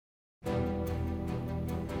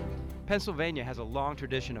Pennsylvania has a long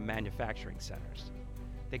tradition of manufacturing centers.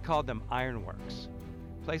 They called them ironworks,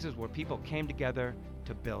 places where people came together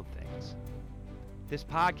to build things. This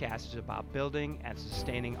podcast is about building and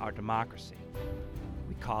sustaining our democracy.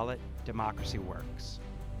 We call it Democracy Works.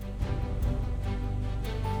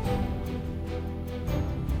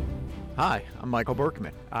 Hi, I'm Michael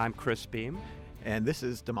Berkman. I'm Chris Beam. And this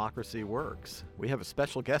is Democracy Works. We have a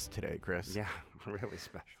special guest today, Chris. Yeah, really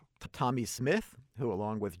special. Tommie Smith, who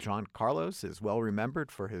along with John Carlos is well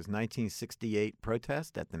remembered for his 1968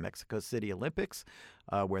 protest at the Mexico City Olympics,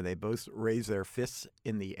 where they both raised their fists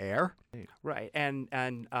in the air. Right, and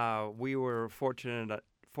we were fortunate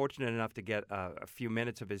enough to get a few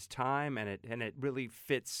minutes of his time, and it really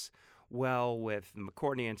fits well with the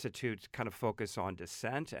McCourtney Institute's kind of focus on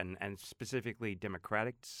dissent and specifically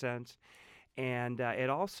democratic dissent. And it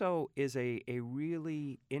also is a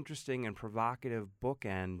really interesting and provocative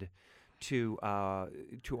bookend to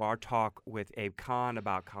our talk with Abe Kahn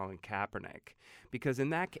about Colin Kaepernick, because in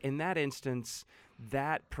that instance,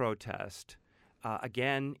 that protest,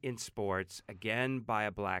 again in sports, again by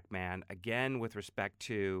a black man, again with respect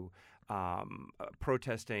to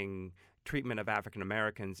protesting treatment of African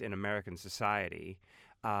Americans in American society,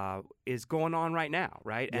 is going on right now,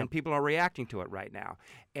 right? Yep. And people are reacting to it right now.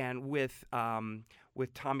 And with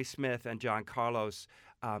Tommie Smith and John Carlos,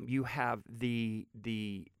 you have the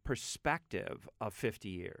perspective of 50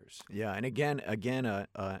 years. Yeah, and again,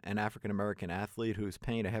 an African-American athlete who's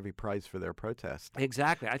paying a heavy price for their protest.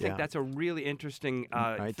 Exactly. I think that's a really interesting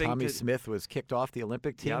right. thing. Tommie Smith was kicked off the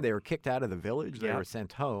Olympic team. Yep. They were kicked out of the village. They Yep. were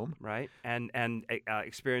sent home. Right, and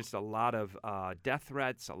experienced a lot of death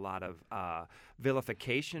threats, a lot of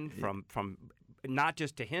vilification from not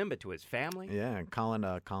just to him, but to his family. Yeah, and Colin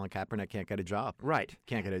Kaepernick can't get a job. Right.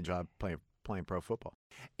 Can't get a job playing pro football.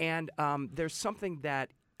 And there's something that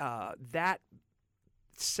that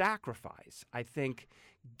sacrifice, I think,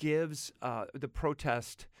 gives the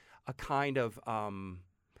protest a kind of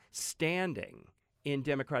standing in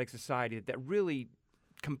democratic society that really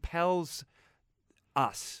compels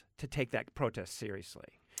us to take that protest seriously.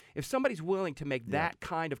 If somebody's willing to make that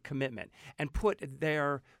kind of commitment and put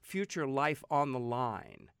their future life on the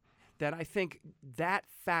line, then I think that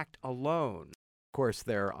fact alone. Of course,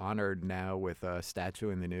 they're honored now with a statue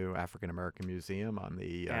in the new African American Museum on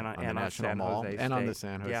the National Mall and on the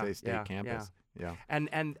San Jose State campus. Yeah.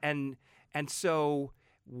 And so,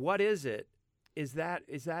 what is it? Is that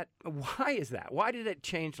why is that? Why did it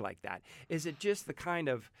change like that? Is it just the kind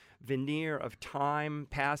of veneer of time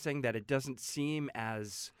passing that it doesn't seem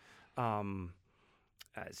as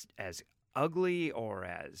ugly or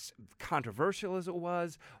as controversial as it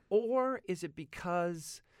was, or is it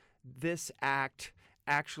because this act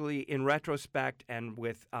actually, in retrospect and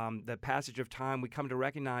with the passage of time, we come to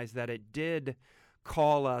recognize that it did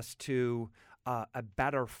call us to a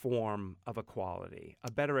better form of equality,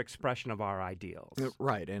 a better expression of our ideals.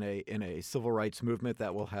 Right, in a civil rights movement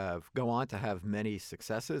that will go on to have many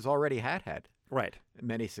successes, already had right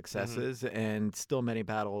many successes, and still many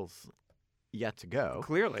battles yet to go.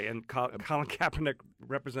 Clearly, and Colin Kaepernick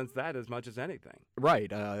represents that as much as anything.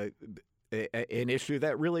 Right, an issue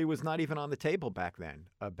that really was not even on the table back then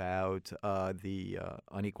about the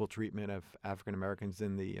unequal treatment of African Americans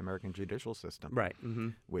in the American judicial system. Right, mm-hmm.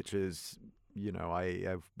 Which is,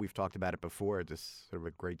 we've talked about it before, just sort of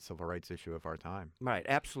a great civil rights issue of our time. Right,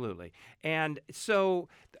 absolutely. And so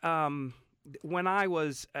when I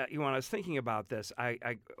was thinking about this,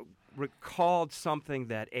 I recalled something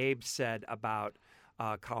that Abe said about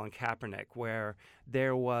Colin Kaepernick, where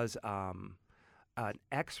there was an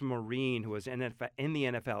ex-Marine who was in the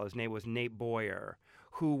NFL. His name was Nate Boyer,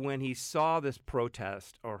 who, when he saw this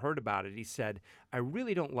protest or heard about it, he said, "I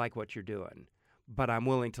really don't like what you're doing, but I'm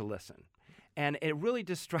willing to listen." And it really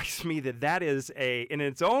just strikes me that is in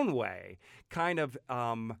its own way, kind of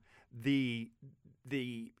the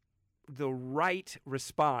right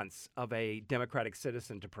response of a democratic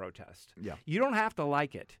citizen to protest. Yeah. You don't have to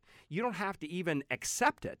like it. You don't have to even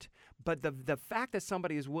accept it. But the fact that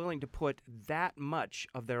somebody is willing to put that much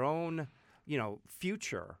of their own,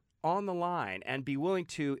 future on the line and be willing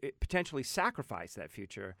to potentially sacrifice that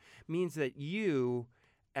future means that you,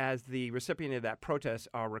 as the recipient of that protest,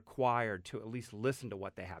 are required to at least listen to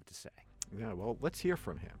what they have to say. Yeah, well, let's hear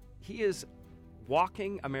from him. He is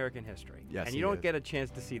walking American history. Yes, and you don't get a chance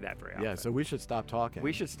to see that very often. Yeah, so we should stop talking.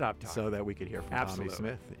 We should stop talking. So that we could hear from Tommie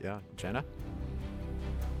Smith. Yeah. Jenna?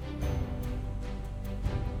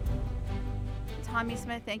 Tommie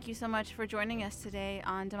Smith, thank you so much for joining us today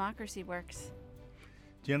on Democracy Works.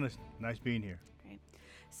 Jenna, nice being here. Great.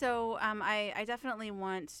 So I definitely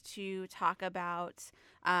want to talk about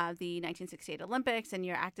the 1968 Olympics and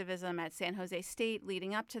your activism at San Jose State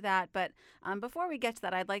leading up to that. But before we get to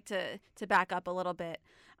that, I'd like to back up a little bit.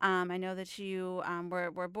 I know that you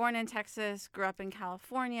were born in Texas, grew up in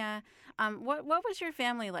California. What was your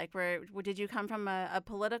family like? Did you come from a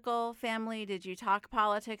political family? Did you talk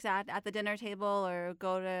politics at the dinner table, or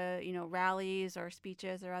go to rallies or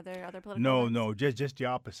speeches or other political events? No, just the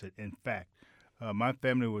opposite. In fact, my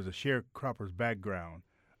family was a sharecropper's background.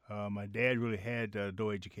 My dad really had no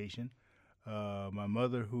education. My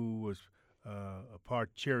mother, who was a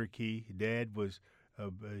part Cherokee, dad was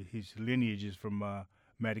his lineage is from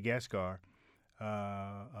Madagascar.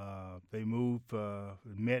 They moved,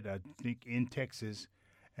 met, I think, in Texas,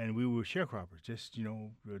 and we were sharecroppers, just,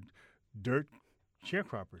 dirt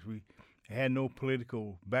sharecroppers. We had no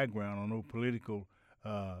political background or no political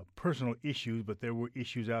personal issues, but there were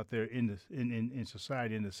issues out there in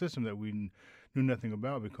society, in the system that we knew nothing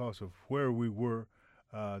about because of where we were,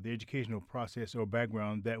 the educational process or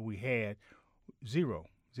background that we had, zero.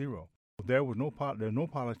 There was no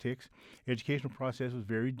politics. Educational process was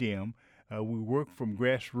very dim. We worked from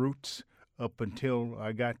grassroots up until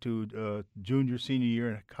I got to junior, senior year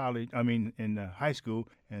in college. In high school,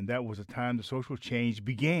 and that was the time the social change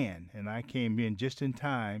began. And I came in just in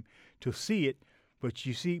time to see it. But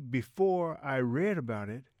you see, before I read about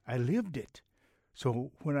it, I lived it.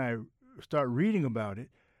 So when I start reading about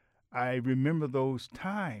it, I remember those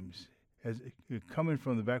times as coming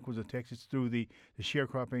from the backwoods of Texas through the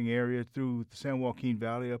sharecropping area, through the San Joaquin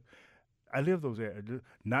Valley up. I lived those areas,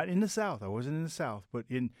 not in the South. I wasn't in the South, but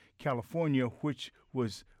in California, which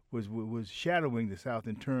was shadowing the South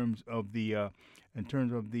in terms of the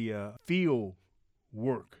field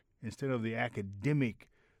work instead of the academic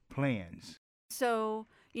plans. So,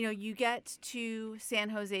 you get to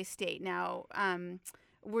San Jose State. Now,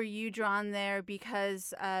 were you drawn there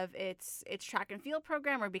because of its track and field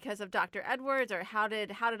program, or because of Dr. Edwards, or how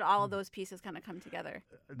did all of those pieces kind of come together?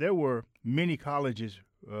 There were many colleges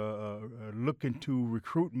looking to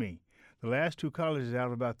recruit me. The last two colleges out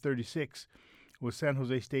of about 36 was San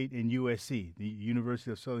Jose State and USC, the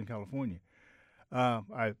University of Southern California.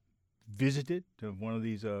 I visited one of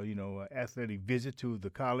these, athletic visits to the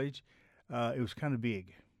college. It was kind of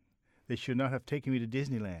big. They should not have taken me to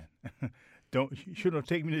Disneyland. Shouldn't have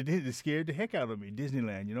taken me to Disney. It scared the heck out of me,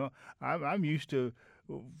 Disneyland. I'm used to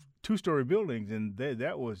two-story buildings, and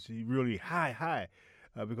that was really high,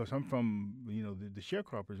 because I'm from, the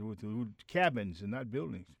sharecroppers with cabins and not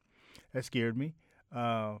buildings. That scared me.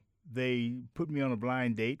 They put me on a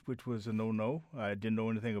blind date, which was a no-no. I didn't know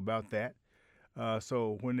anything about that.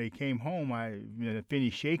 So when they came home, I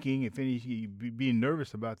finished shaking and finished being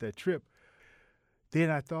nervous about that trip. Then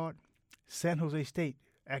I thought, San Jose State,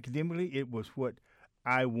 academically, it was what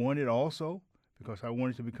I wanted also, because I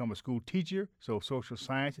wanted to become a school teacher. So social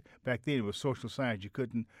science, back then it was social science. You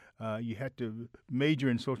couldn't, you had to major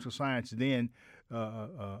in social science, then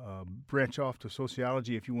branch off to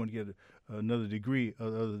sociology if you want to get another degree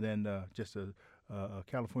other than just a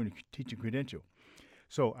California teaching credential.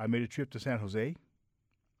 So I made a trip to San Jose.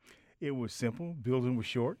 It was simple. Building was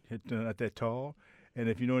short, not that tall. And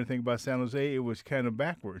if you know anything about San Jose, it was kind of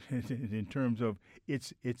backward in terms of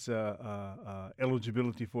its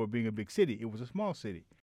eligibility for being a big city. It was a small city.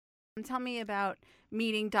 Tell me about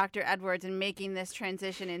meeting Dr. Edwards and making this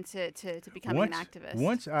transition into becoming an activist.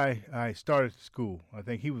 Once I started school, I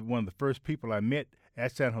think he was one of the first people I met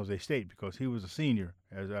at San Jose State, because he was a senior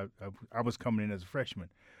as I was coming in as a freshman.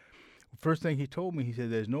 First thing he told me, he said,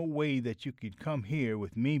 there's no way that you could come here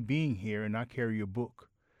with me being here and not carry your book.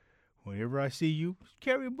 Whenever I see you,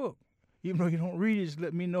 carry a book. Even though you don't read it, just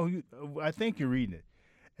let me know I think you're reading it.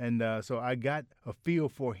 And so I got a feel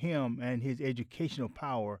for him and his educational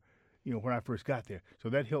power, when I first got there. So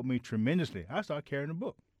that helped me tremendously. I started carrying a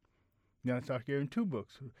book. Then I started carrying 2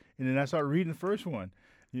 books. And then I started reading the first one,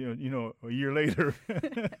 a year later.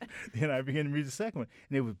 Then I began to read the second one.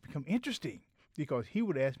 And it would become interesting, because he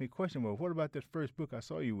would ask me a question, well, what about that first book I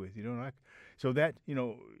saw you with? So that,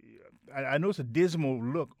 I know it's a dismal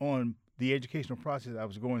look on the educational process I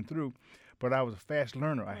was going through, but I was a fast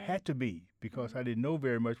learner. I had to be, because I didn't know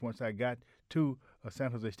very much once I got to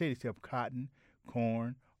San Jose State, except cotton,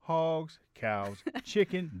 corn, hogs, cows,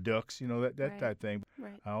 chicken, ducks, that Right. type of thing.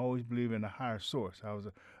 Right. I always believe in a higher source. I was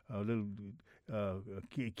a little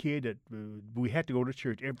kid that we had to go to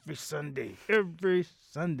church every Sunday.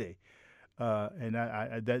 And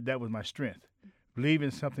that was my strength. Believe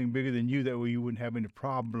in something bigger than you, that way you wouldn't have any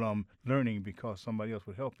problem learning because somebody else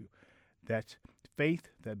would help you. That's faith,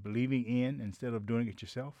 that believing in instead of doing it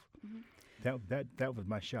yourself. Mm-hmm. That was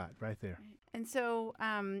my shot right there. And so,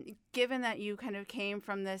 given that you kind of came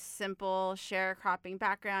from this simple sharecropping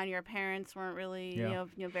background, your parents weren't really,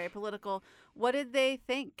 very political. What did they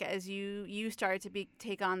think as you started to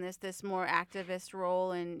take on this more activist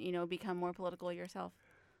role and become more political yourself?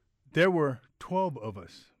 There were 12 of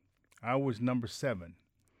us. I was number 7.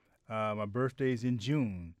 My birthday's in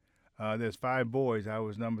June. There's 5 boys. I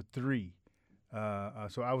was number 3.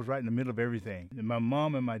 So I was right in the middle of everything. And my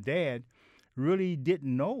mom and my dad really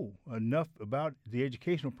didn't know enough about the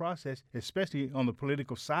educational process, especially on the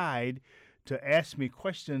political side, to ask me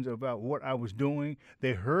questions about what I was doing.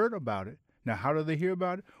 They heard about it. Now, how did they hear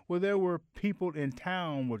about it? Well, there were people in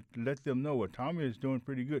town would let them know, well, Tommie is doing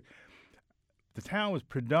pretty good. The town was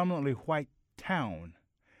predominantly white town,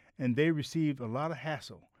 and they received a lot of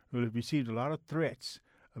hassle. They received a lot of threats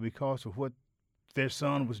because of what their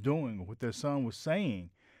son was doing or what their son was saying.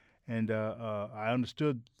 And I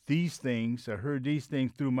understood these things. I heard these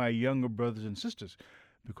things through my younger brothers and sisters,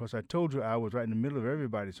 because I told you I was right in the middle of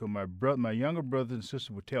everybody. So my younger brothers and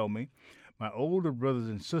sisters would tell me. My older brothers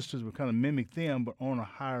and sisters would kind of mimic them, but on a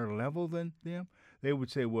higher level than them. They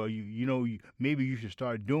would say, well, maybe you should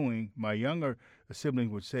start doing. My younger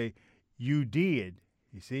sibling would say, you did.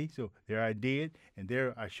 You see? So there I did, and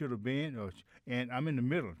there I should have been. And I'm in the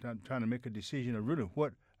middle, trying to make a decision of really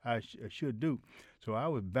what I should do. So I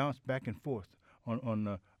was bounced back and forth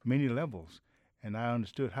on many levels, and I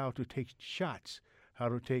understood how to take shots, how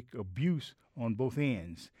to take abuse on both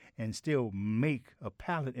ends, and still make a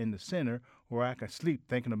palette in the center where I could sleep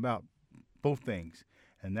thinking about both things.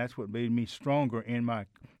 And that's what made me stronger in my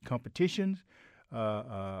competitions,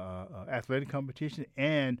 athletic competition,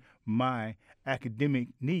 and my academic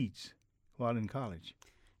needs while in college.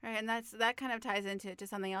 Right, and that kind of ties into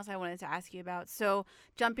something else I wanted to ask you about. So,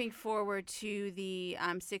 jumping forward to the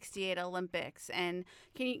 '68 Olympics, and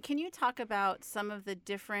can you talk about some of the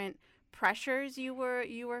different pressures you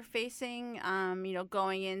were facing?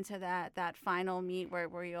 Going into that final meet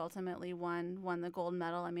where you ultimately won the gold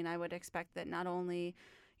medal. I mean, I would expect that not only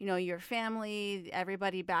your family,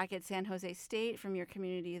 everybody back at San Jose State from your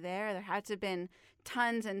community there had to have been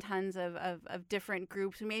tons and tons of different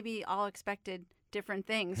groups who maybe all expected different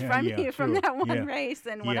things from you from that one race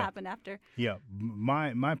and what happened after. Yeah,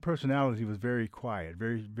 my personality was very quiet,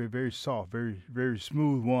 very, very, very soft, very, very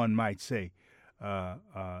smooth, one might say.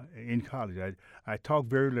 In college, I talked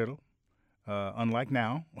very little, unlike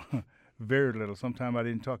now, very little. Sometimes I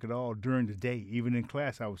didn't talk at all during the day. Even in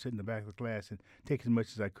class, I would sit in the back of the class and take as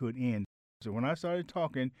much as I could in. So when I started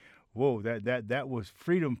talking, whoa, that was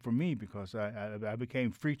freedom for me, because I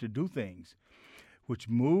became free to do things, which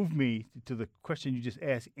moved me to the question you just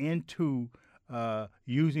asked, into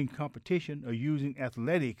using competition or using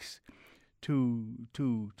athletics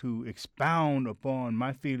to expound upon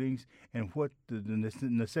my feelings and what the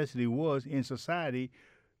necessity was in society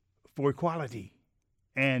for equality.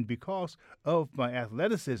 And because of my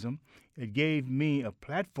athleticism, it gave me a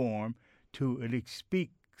platform to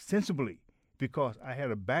speak sensibly, because I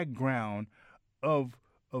had a background of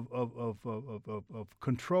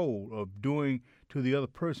control, of doing to the other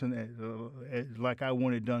person like I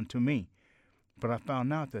wanted done to me. But I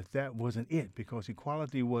found out that wasn't it, because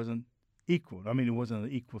equality wasn't equal. I mean, it wasn't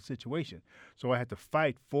an equal situation. So I had to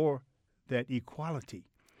fight for that equality,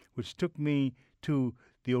 which took me to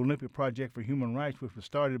the Olympic Project for Human Rights, which was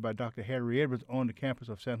started by Dr. Harry Edwards on the campus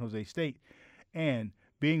of San Jose State. And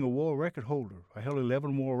being a world record holder, I held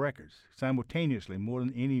 11 world records simultaneously, more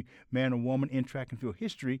than any man or woman in track and field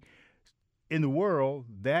history in the world.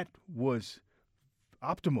 That was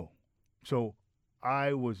optimal. So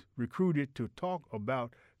I was recruited to talk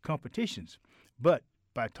about competitions. But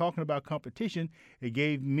by talking about competition, it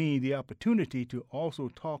gave me the opportunity to also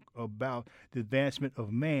talk about the advancement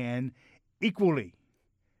of man equally.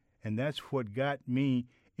 And that's what got me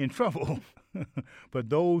in trouble. But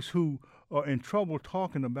those who are in trouble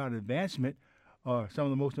talking about advancement are some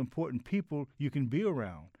of the most important people you can be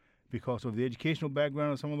around, because of the educational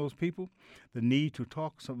background of some of those people, the need to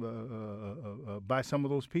talk by some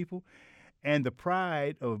of those people, and the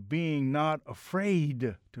pride of being not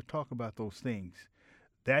afraid to talk about those things.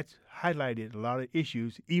 That's highlighted a lot of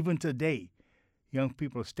issues. Even today, young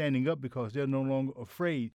people are standing up because they're no longer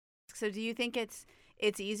afraid. So do you think it's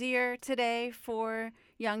easier today for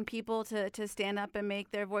young people to stand up and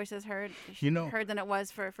make their voices heard than it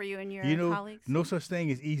was for you and your colleagues? No such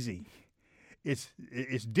thing as easy. It's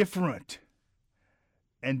different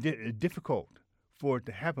and difficult for it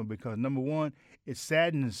to happen, because, number one, it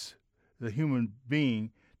saddens the human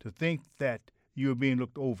being to think that you're being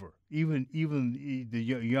looked over. Even the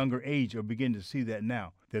younger age are beginning to see that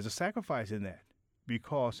now. There's a sacrifice in that,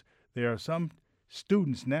 because there are some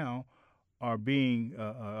students now are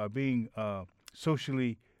being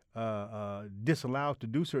socially disallowed to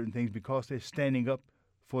do certain things because they're standing up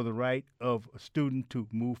for the right of a student to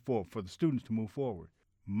move forward, for the students to move forward.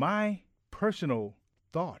 My personal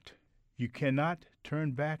thought, you cannot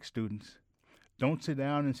turn back, students. Don't sit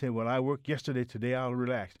down and say, well, I worked yesterday, today I'll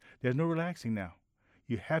relax. There's no relaxing now.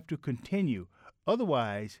 You have to continue.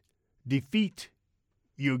 Otherwise, defeat,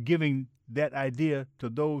 you're giving that idea to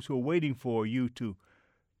those who are waiting for you to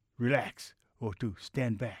relax or to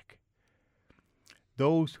stand back.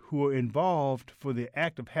 Those who are involved for the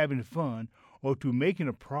act of having fun or to making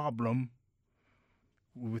a problem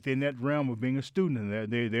within that realm of being a student,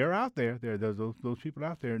 and they're out there. There's those people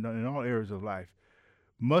out there in all areas of life,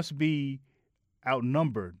 must be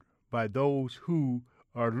outnumbered by those who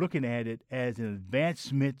are looking at it as an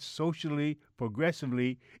advancement socially,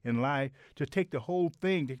 progressively in life, to take the whole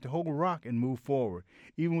thing, take the whole rock and move forward.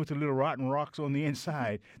 Even with the little rotten rocks on the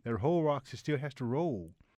inside, that whole rock still has to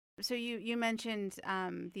roll. So you mentioned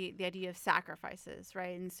the idea of sacrifices,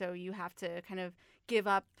 right? And so you have to kind of give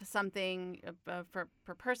up something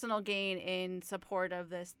for personal gain in support of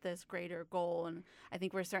this greater goal. And I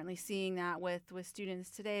think we're certainly seeing that with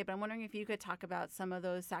students today. But I'm wondering if you could talk about some of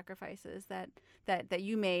those sacrifices that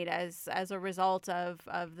you made as a result of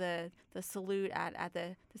the salute at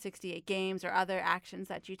the 68 Games, or other actions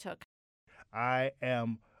that you took. I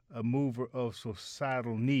am a mover of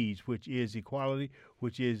societal needs, which is equality,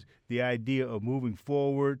 which is the idea of moving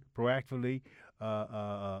forward proactively,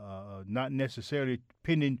 not necessarily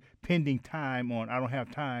pending time on, I don't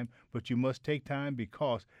have time, but you must take time,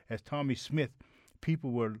 because as Tommie Smith,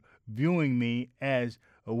 people were viewing me as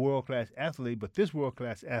a world-class athlete, but this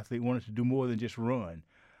world-class athlete wanted to do more than just run.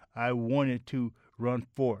 I wanted to run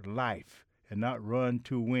for life and not run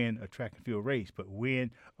to win a track and field race, but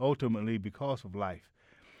win ultimately because of life.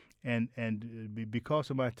 And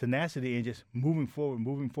because of my tenacity and just moving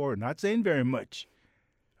forward, not saying very much.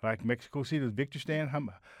 Like Mexico City, the victory stand,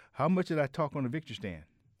 how much did I talk on the victory stand?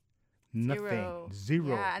 Nothing. Zero.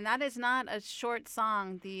 Yeah, and that is not a short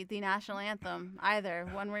song, the national anthem either.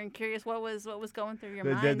 When we're curious, what was going through your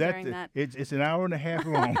mind during that? It's an hour and a half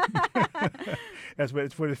long. That's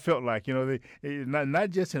what it felt like. You know,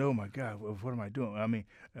 not just saying, oh my God, what am I doing? I mean,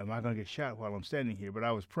 am I going to get shot while I'm standing here? But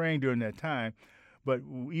I was praying during that time. But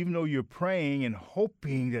even though you're praying and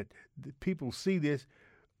hoping that people see this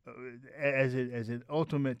as an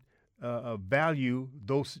ultimate value,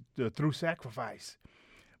 through sacrifice.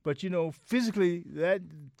 But, you know, physically, that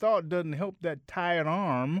thought doesn't help that tired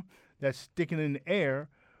arm that's sticking in the air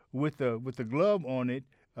with the glove on it,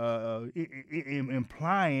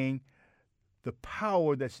 implying the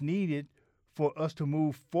power that's needed for us to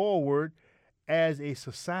move forward as a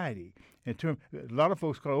society. A lot of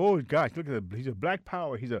folks call, oh gosh, look at that, he's a black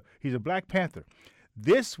power, he's a Black Panther.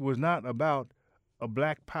 This was not about a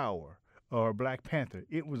black power or a Black Panther.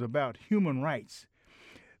 It was about human rights.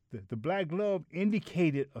 The black glove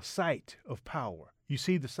indicated a site of power. You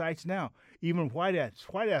see the sites now. Even white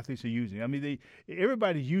athletes are using it. I mean,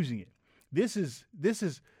 everybody's using it. This is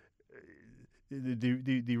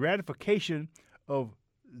the ratification of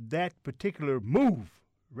that particular move,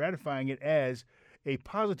 ratifying it as a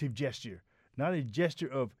positive gesture, not a gesture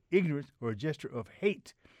of ignorance or a gesture of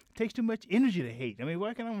hate. It takes too much energy to hate. I mean,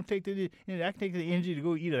 why can't I take I can take the energy to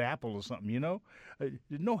go eat an apple or something, you know? There's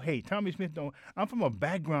no hate. Tommie Smith, I'm from a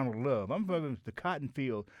background of love. I'm from the cotton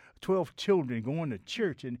field, 12 children going to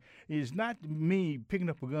church, and it's not me picking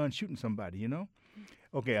up a gun shooting somebody, you know?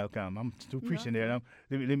 Okay, I'm still preaching there.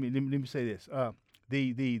 Let me say this.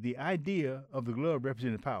 The idea of the glove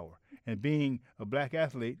represented power. And being a black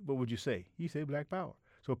athlete, what would you say? You say black power.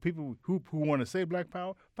 So people who want to say black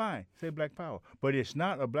power, fine, say black power. But it's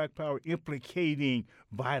not a black power implicating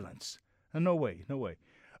violence. No way.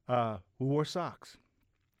 We wore socks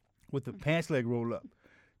with the pants leg rolled up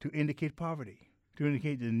to indicate poverty, to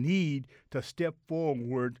indicate the need to step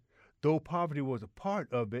forward, though poverty was a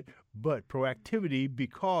part of it, but proactivity,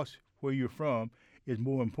 because where you're from, is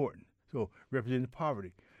more important. So representing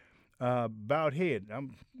poverty. Bowed head.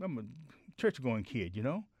 I'm a church-going kid, you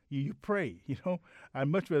know. You pray, you know. I'd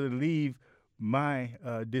much rather leave my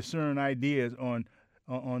discerned ideas on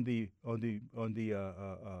the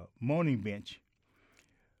mourning bench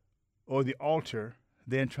or the altar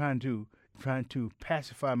than trying to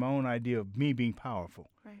pacify my own idea of me being powerful.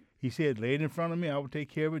 Right. He said, "Lay it in front of me. I will take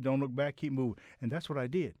care of it. Don't look back. Keep moving." And that's what I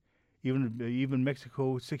did. Even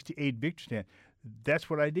Mexico 68 victory stand. That's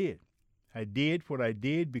what I did. I did what I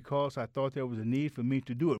did because I thought there was a need for me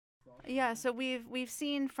to do it. Yeah, so we've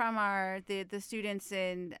seen from the students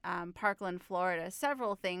in Parkland, Florida,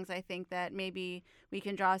 several things I think that maybe we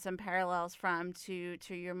can draw some parallels from to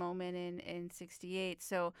your moment in '68.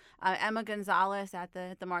 So Emma Gonzalez at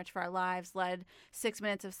the March for Our Lives led 6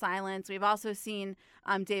 minutes of silence. We've also seen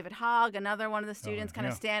David Hogg, another one of the students, kind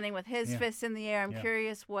of standing with his fists in the air. I'm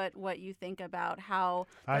curious what you think about how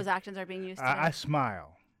those actions are being used today. I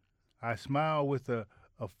smile. I smile with a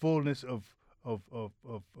fullness of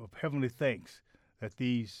heavenly thanks that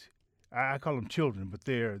these, I call them children, but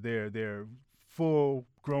they're full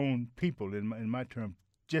grown people in my term,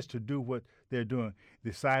 just to do what they're doing.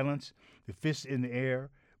 The silence, the fists in the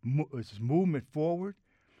air, it's movement forward.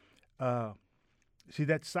 See,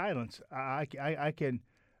 that silence I can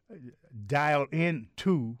dial in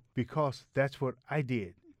to, because that's what I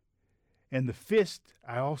did. And the fist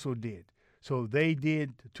I also did. So they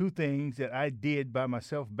did two things that I did by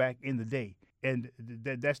myself back in the day. And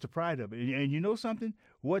that's the pride of it. And you know something?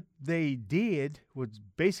 What they did was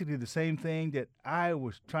basically the same thing that I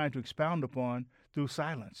was trying to expound upon through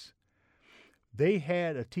silence. They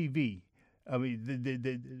had a TV. I mean,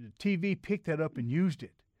 the TV picked that up and used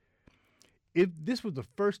it. This was the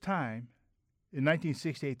first time, in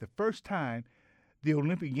 1968, the first time the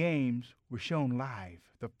Olympic Games were shown live.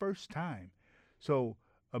 The first time. So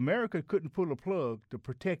America couldn't pull a plug to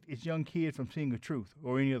protect its young kids from seeing the truth,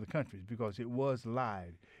 or any other countries, because it was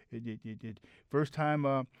live. First time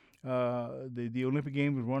the Olympic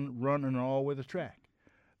Games was run on an all-weather track.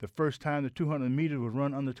 The first time the 200 meters was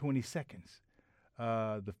run under 20 seconds.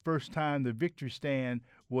 The first time the victory stand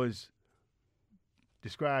was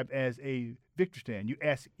described as a victory stand. You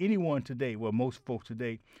ask anyone today, well, most folks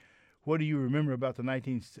today, what do you remember about the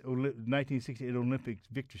 1968 Olympics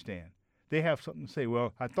victory stand? They have something to say.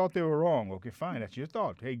 Well, I thought they were wrong. Okay, fine. That's your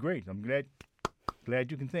thought. Hey, great. I'm glad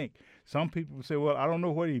you can think. Some people will say, well, I don't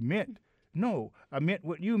know what he meant. No, I meant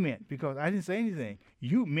what you meant, because I didn't say anything.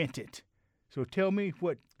 You meant it. So tell me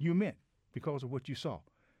what you meant because of what you saw.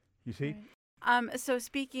 You see? Right. So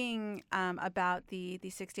speaking about the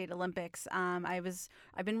 '68 Olympics, I've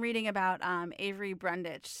been reading about Avery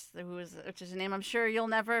Brundage, which is a name I'm sure you'll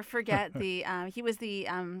never forget. He was the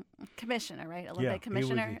commissioner, right? Olympic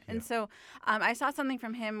commissioner. And so I saw something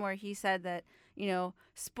from him where he said that,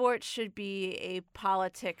 sports should be a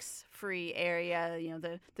politics-free area.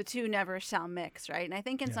 The two never shall mix, right? And I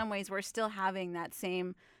think in some ways we're still having that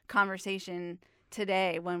same conversation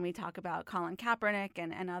today when we talk about Colin Kaepernick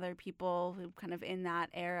and other people who kind of in that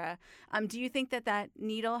era. Do you think that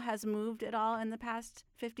needle has moved at all in the past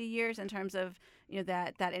 50 years in terms of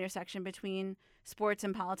that intersection between sports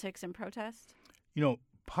and politics and protest?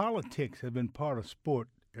 Politics has been part of sport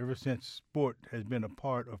ever since sport has been a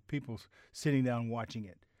part of people sitting down watching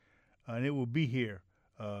it. And it will be here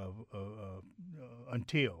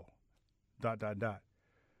until ...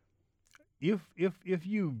 If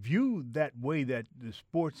you view that way, that the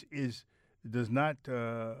sports does not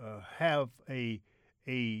have a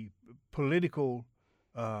political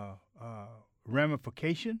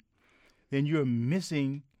ramification, then you're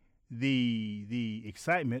missing the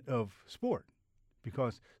excitement of sport,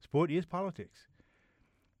 because sport is politics.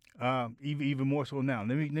 Even more so now.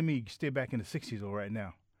 Let me stay back in the '60s right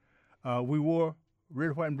now. We wore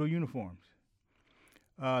red, white, and blue uniforms.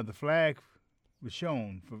 The flag was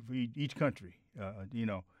shown for each country.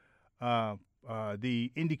 The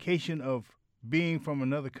indication of being from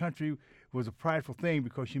another country was a prideful thing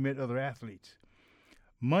because you met other athletes.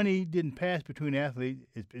 Money didn't pass between athletes.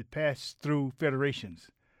 It passed through federations.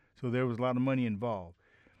 So there was a lot of money involved.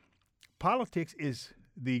 Politics is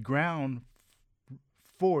the ground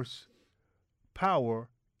force power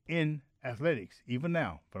in athletics, even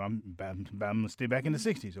now. But I'm going to stay back in the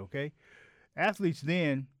 '60s, okay? Athletes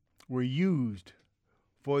then were used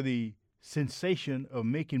for the sensation of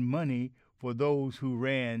making money for those who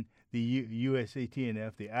ran the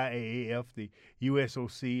USATNF, the IAAF, the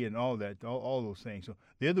USOC, and all that, all those things. So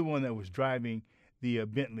they're the one that was driving the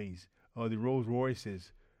Bentleys or the Rolls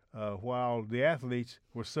Royces, while the athletes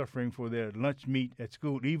were suffering for their lunch meat at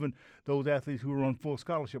school. Even those athletes who were on full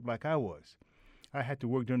scholarship, like I was, I had to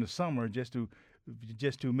work during the summer just to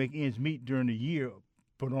make ends meet during the year,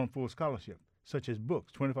 put on full scholarship, such as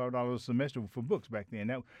books, $25 a semester for books back then.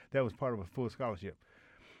 That was part of a full scholarship.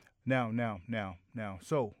 Now,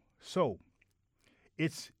 so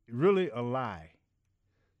it's really a lie.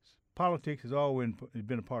 Politics has always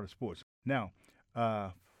been a part of sports. Now,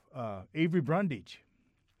 Avery Brundage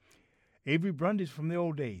from the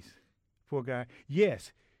old days, poor guy.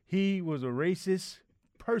 Yes, he was a racist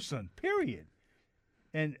person, period.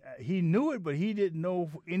 And he knew it, but he didn't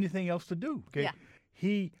know anything else to do. Okay, Yeah.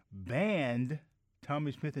 He banned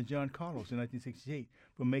Tommie Smith and John Carlos in 1968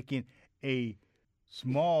 for making a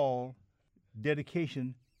small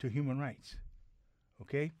dedication to human rights.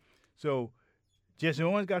 Okay? So Jesse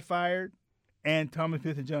Owens got fired and Tommie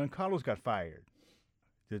Smith and John Carlos got fired.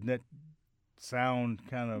 Doesn't that sound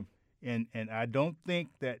kind of, and I don't think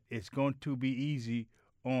that it's going to be easy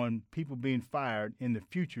on people being fired in the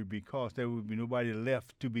future, because there will be nobody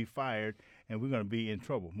left to be fired, and we're going to be in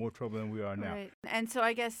trouble, more trouble than we are now. Right. And so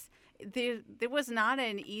I guess there was not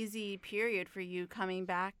an easy period for you coming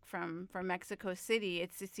back from Mexico City.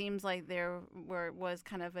 It seems like there was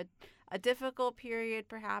kind of a difficult period,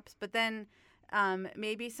 perhaps, but then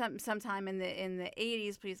maybe sometime in the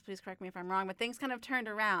 80s. Please correct me if I'm wrong, but things kind of turned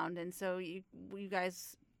around, and so you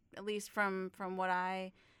guys, at least from what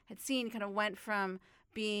I had seen, kind of went from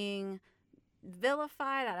being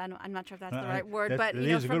vilified. I'm not sure if that's the right word, but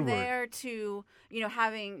from there to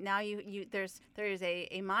having now there is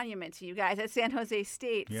a monument to you guys at San Jose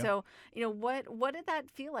State. Yeah. So what did that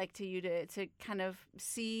feel like to you to kind of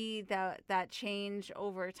see that change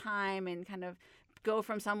over time and kind of go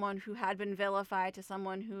from someone who had been vilified to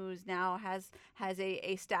someone who's now has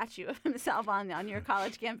a statue of himself on your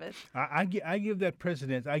college campus? I give that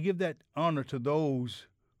precedence. I give that honor to those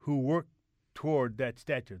who work toward that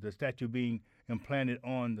statue, the statue being implanted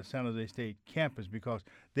on the San Jose State campus, because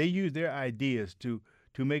they use their ideas to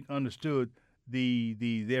make understood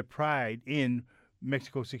their pride in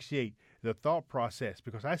Mexico 68, the thought process,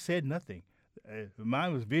 because I said nothing.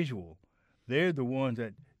 Mine was visual. They're the ones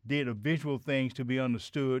that did visual things to be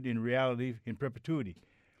understood in reality, in perpetuity.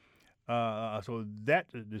 So that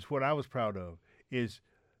is what I was proud of, is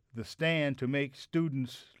the stand to make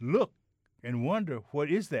students look and wonder,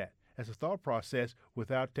 what is that? As a thought process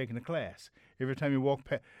without taking a class. Every time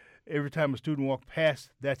a student walks past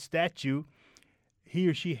that statue, he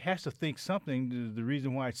or she has to think something, the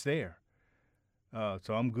reason why it's there.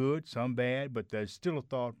 Some good, some bad, but there's still a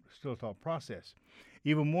thought process.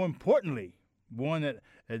 Even more importantly, one that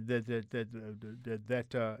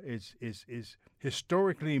is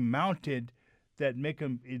historically mounted, that make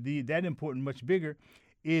them that important, much bigger,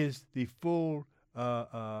 is the full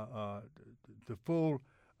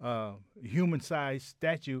human-sized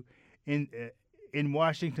statue in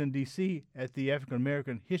Washington, D.C. at the African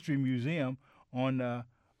American History Museum on the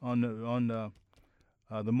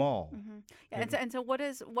mall. Mm-hmm. Yeah, and so what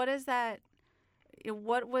is that?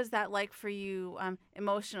 What was that like for you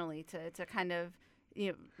emotionally to kind of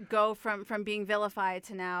go from being vilified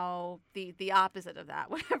to now the opposite of that,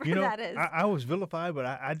 whatever that is? I was vilified, but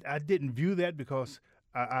I didn't view that because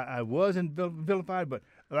I wasn't vilified. But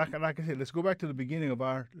like I said, let's go back to the beginning of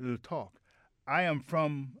our little talk. I am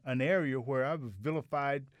from an area where I was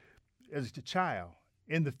vilified as a child,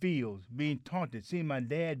 in the fields, being taunted, seeing my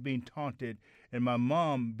dad being taunted and my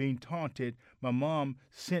mom being taunted. My mom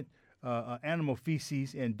sent animal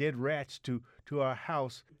feces and dead rats to our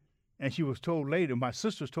house, and she was told later, my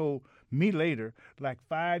sisters told me later, like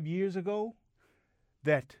 5 years ago,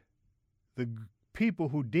 that the people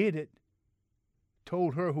who did it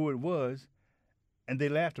told her who it was, and they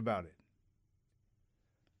laughed about it.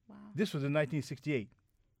 Wow. This was in 1968.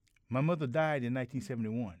 My mother died in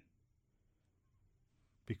 1971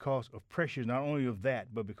 because of pressures, not only of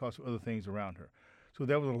that, but because of other things around her. So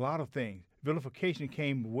there was a lot of things. Vilification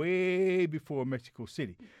came way before Mexico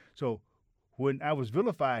City. So when I was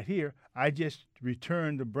vilified here, I just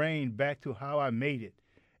returned the brain back to how I made it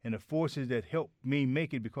and the forces that helped me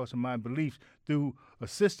make it because of my beliefs through a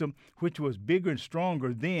system which was bigger and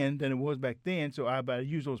stronger then than it was back then. So I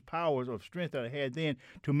used those powers of strength that I had then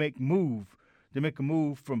to make a move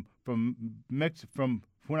from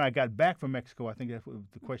when I got back from Mexico, I think that's what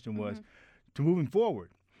the question was, mm-hmm. to moving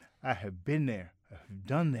forward. I have been there. I've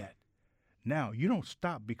done that. Now, you don't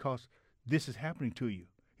stop because this is happening to you.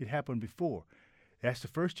 It happened before. That's the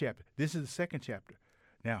first chapter. This is the second chapter.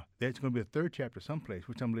 Now, there's going to be a third chapter someplace,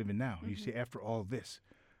 which I'm living now. Mm-hmm. You see, after all this.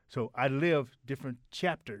 So I live different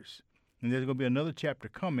chapters, and there's going to be another chapter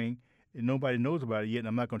coming, and nobody knows about it yet, and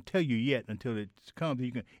I'm not going to tell you yet until it comes.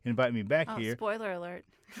 You can invite me back here. Spoiler alert.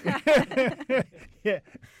 Yeah.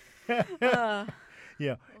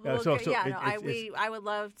 Yeah. I would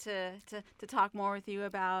love to talk more with you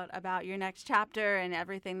about your next chapter and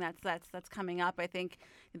everything that's coming up. I think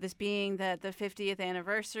this being the 50th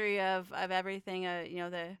anniversary of everything,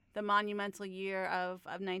 the monumental year of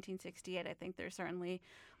 1968, I think there's certainly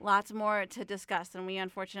lots more to discuss than we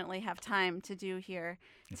unfortunately have time to do here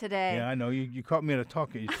today. Yeah, I know. You caught me in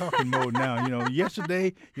talking mode now.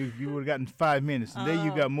 Yesterday you would have gotten 5 minutes. Today you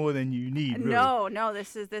got more than you need. Really. No.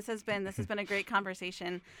 This has been a great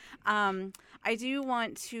conversation. I do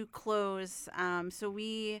want to close. So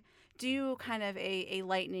we do kind of a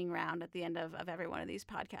lightning round at the end of every one of these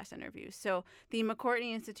podcast interviews. So the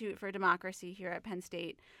McCourtney Institute for Democracy here at Penn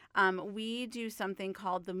State, we do something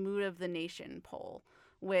called the Mood of the Nation poll,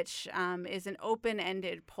 which is an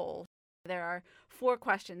open-ended poll. There are 4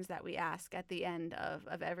 questions that we ask at the end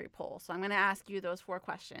of every poll. So I'm going to ask you those 4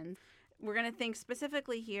 questions. We're going to think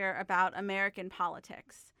specifically here about American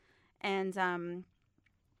politics. And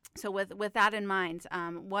so with that in mind,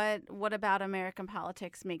 what about American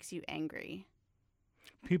politics makes you angry?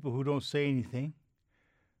 People who don't say anything.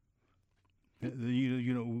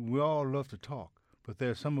 You know, we all love to talk, but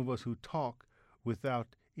there are some of us who talk without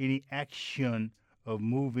any action of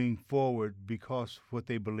moving forward because of what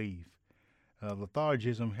they believe.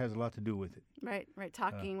 Lethargism has a lot to do with it. Right.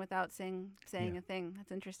 Talking without saying a thing.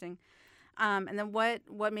 That's interesting. And then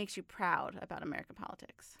what makes you proud about American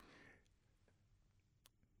politics?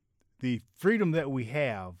 The freedom that we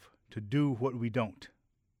have to do what we don't.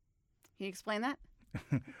 Can you explain that?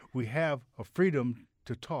 We have a freedom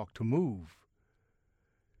to talk, to move.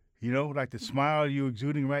 You know, like the smile you're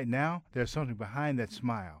exuding right now, there's something behind that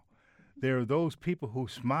smile. There are those people who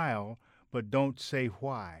smile but don't say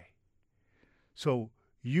why. So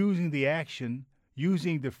using the action,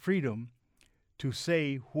 using the freedom to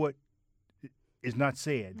say what is not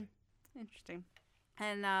said. Interesting.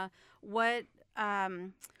 And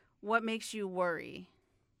what makes you worry?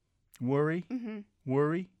 Worry? Mm-hmm.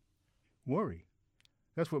 Worry?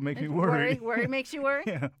 That's what makes me worry. Worry makes you worry?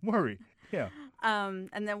 Yeah, worry. Yeah.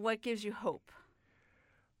 And then what gives you hope?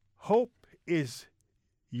 Hope is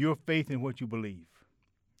your faith in what you believe.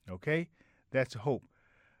 Okay? That's hope.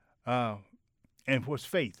 And what's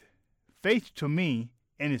faith? Faith to me,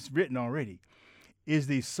 and it's written already, is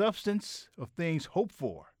the substance of things hoped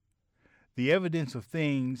for, the evidence of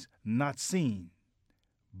things not seen.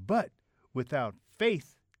 But without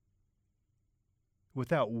faith,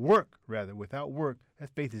 without work, that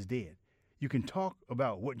faith is dead. You can talk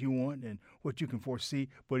about what you want and what you can foresee,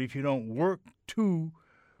 but if you don't work to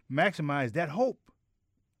maximize that hope,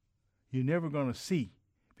 you're never going to see,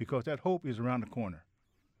 because that hope is around the corner.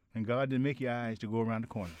 And God didn't make your eyes to go around the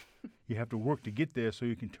corner. You have to work to get there so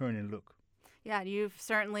you can turn and look. Yeah, you've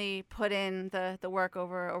certainly put in the work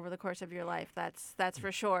over the course of your life. That's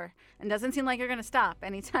for sure. And doesn't seem like you're going to stop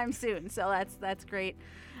anytime soon. So that's great.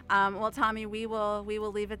 Well, Tommie, we will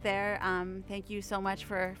leave it there. Thank you so much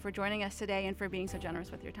for joining us today and for being so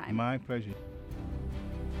generous with your time. My pleasure.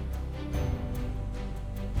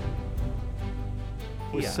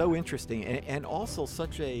 It was so interesting, and also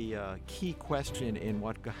such a key question in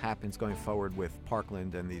what happens going forward with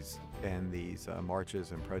Parkland and these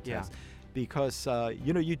marches and protests. Yeah. Because,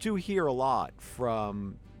 you do hear a lot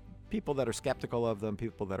from people that are skeptical of them,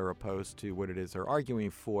 people that are opposed to what it is they're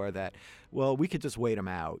arguing for, that, well, we could just wait them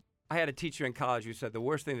out. I had a teacher in college who said the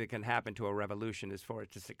worst thing that can happen to a revolution is for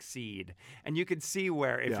it to succeed. And you could see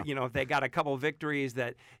where, if they got a couple victories,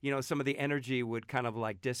 that, some of the energy would kind of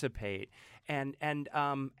like dissipate. And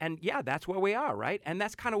yeah, that's where we are, right? And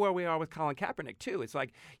that's kind of where we are with Colin Kaepernick, too. It's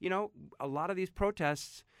like, a lot of these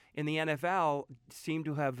protests in the NFL seem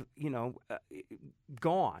to have,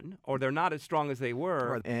 gone, or they're not as strong as they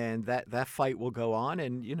were. And that fight will go on,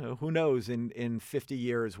 and, who knows, in 50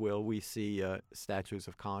 years will we see statues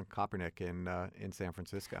of Colin Kaepernick in San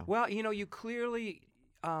Francisco? Well, you clearly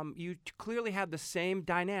have the same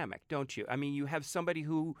dynamic, don't you? I mean, you have somebody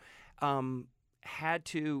who had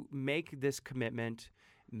to make this commitment,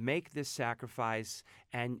 make this sacrifice,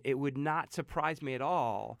 and it would not surprise me at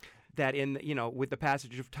all that with the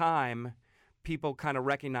passage of time, people kind of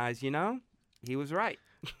recognize, he was right.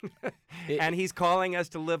 And he's calling us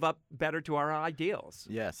to live up better to our ideals.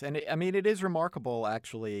 Yes. And it is remarkable,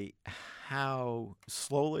 actually, how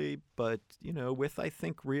slowly, but, with, I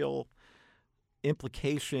think, real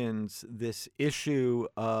implications, this issue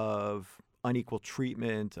of unequal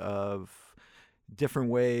treatment, of different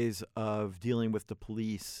ways of dealing with the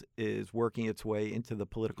police is working its way into the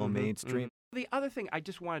political mainstream. The other thing I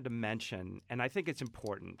just wanted to mention, and I think it's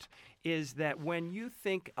important, is that when you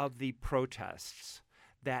think of the protests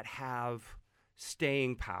that have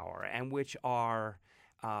staying power and which are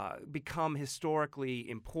become historically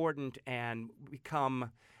important and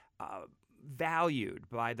become valued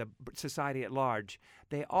by the society at large,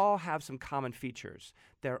 they all have some common features.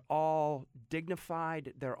 They're all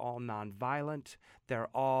dignified. They're all nonviolent. They're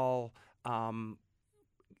all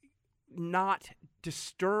not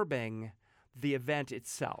disturbing the event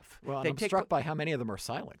itself. Well, I'm struck by how many of them are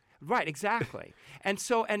silent. Right, exactly. and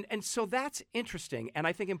so that's interesting, and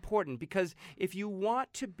I think important, because if you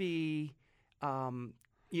want to be,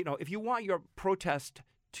 if you want your protest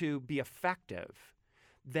to be effective,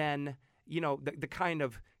 then the kind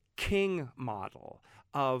of king model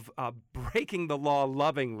of breaking the law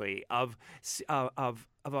lovingly, of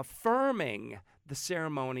affirming the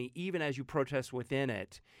ceremony even as you protest within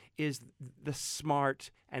it, is the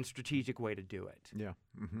smart and strategic way to do it. Yeah.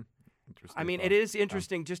 Mm-hmm. Interesting. I mean, thought. it is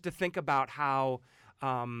interesting just to think about how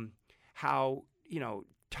Tommie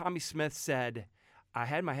Smith said, "I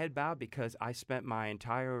had my head bowed because I spent my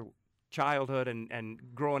entire childhood and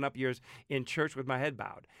growing up years in church with my head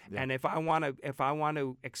bowed. Yeah. And if I want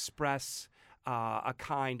to express a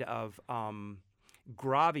kind of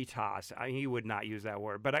gravitas," he would not use that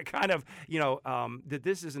word, but I kind of, that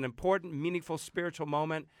this is an important, meaningful spiritual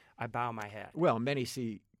moment, I bow my head. Well, many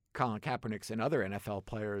see Colin Kaepernick's and other NFL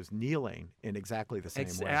players kneeling in exactly the same way.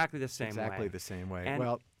 Exactly the same way. Exactly the same way. And,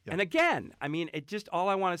 well, yeah. and again, I mean, all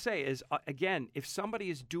I want to say is, again, if somebody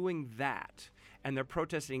is doing that and they're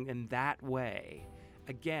protesting in that way,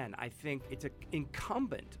 again, I think it's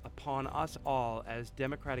incumbent upon us all as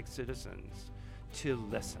democratic citizens to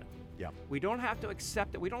listen. Yeah. We don't have to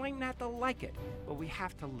accept it. We don't even have to like it, but we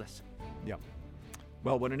have to listen. Yeah.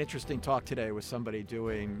 Well, what an interesting talk today with somebody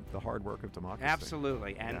doing the hard work of democracy.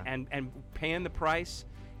 Absolutely. And paying the price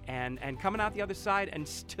and coming out the other side and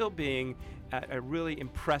still being a really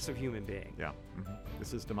impressive human being. Yeah. Mm-hmm.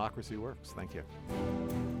 This is Democracy Works. Thank you.